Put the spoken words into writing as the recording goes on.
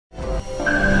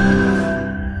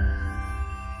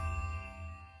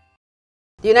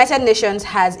The United Nations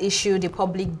has issued a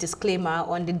public disclaimer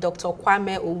on the Dr.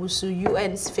 Kwame Owusu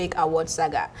UN's fake award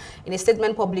saga. In a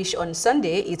statement published on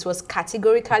Sunday, it was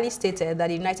categorically stated that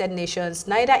the United Nations,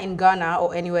 neither in Ghana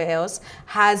or anywhere else,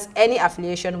 has any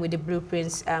affiliation with the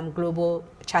Blueprints Global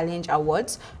Challenge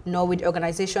Awards, nor with the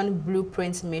organization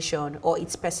Blueprint Mission or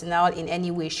its personnel in any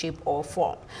way, shape, or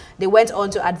form. They went on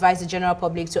to advise the general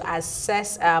public to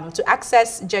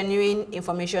access genuine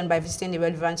information by visiting the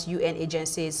relevant UN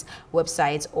agencies'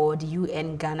 websites or the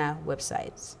UN Ghana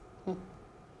websites.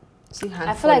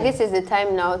 I feel like this is the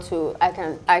time now to I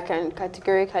can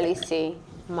categorically say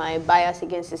my bias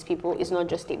against these people is not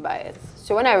just a bias.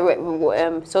 So when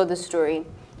I saw the story,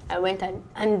 I went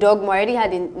and dug more. I already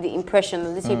had the impression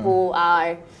that these people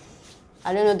are,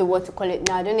 I don't know the word to call it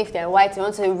now. I don't know if they're white, I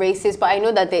don't say racist, but I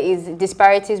know that there is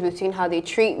disparities between how they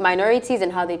treat minorities and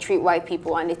how they treat white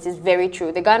people, and it is very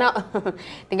true. The Ghana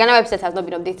website has not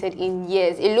been updated in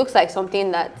years. It looks like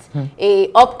something that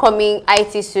a upcoming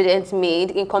IT student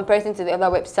made in comparison to the other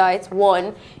websites.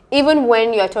 One, even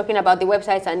when you are talking about the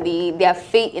websites and their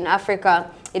fate in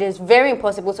Africa, it is very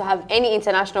impossible to have any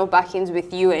international backings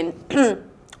with UN.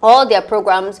 All their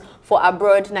programs for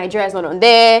abroad, Nigeria is not on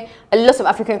there. A lot of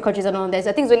African countries are not on there.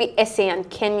 So I think it's only SA and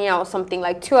Kenya or something,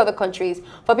 like 2 other countries.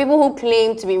 For people who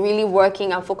claim to be really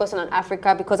working and focusing on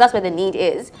Africa, because that's where the need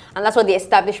is, and that's what the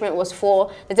establishment was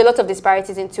for. There's a lot of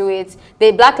disparities into it.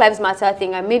 The Black Lives Matter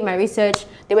thing, I made my research.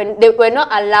 They were not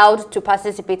allowed to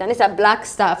participate, and these are black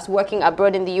staffs working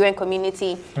abroad in the UN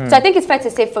community. So I think it's fair to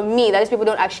say for me that these people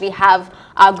don't actually have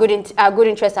our good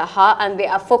interests at heart, and they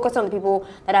are focused on the people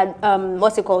that are,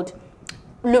 what's it called?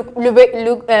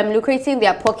 Lucrating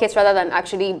their pockets rather than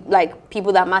actually like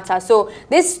people that matter. So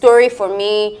this story for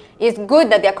me is good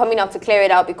that they're coming out to clear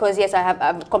it out, because yes,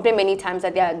 I've complained many times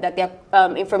that their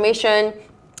information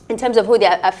in terms of who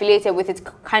they're affiliated with, it's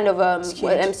kind of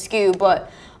skewed.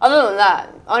 But other than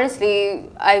that, honestly,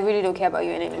 I really don't care about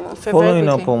UN anymore. Following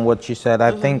up on what you said,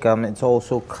 I think it's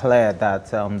also clear that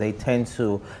they tend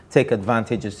to take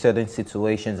advantage of certain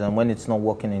situations, and when it's not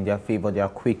working in their favor, they are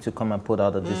quick to come and put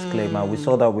out a disclaimer. We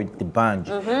saw that with the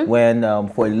Banj, when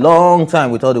for a long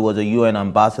time we thought it was a UN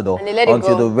ambassador and they let it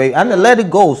go. They let it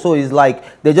go. So it's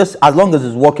like they just, as long as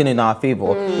it's working in our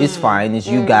favor, it's fine. It's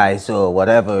you guys or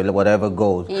whatever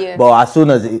goes. Yeah. But as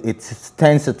soon as it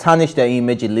tends to tarnish their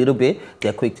image a little bit,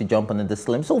 they're quick to jump on the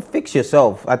disclaimer. So fix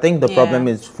yourself. I think the problem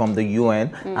is from the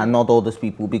UN and not all those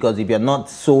people, because if you're not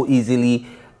so easily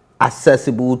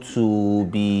accessible to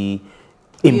be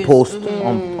imposed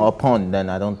upon, then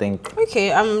I don't think.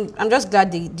 Okay, I'm just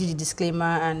glad they did the disclaimer,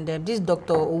 and this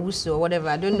Dr. Owusu or whatever,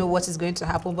 I don't know what is going to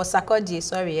happen, but Sakoji,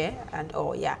 sorry, and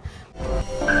yeah.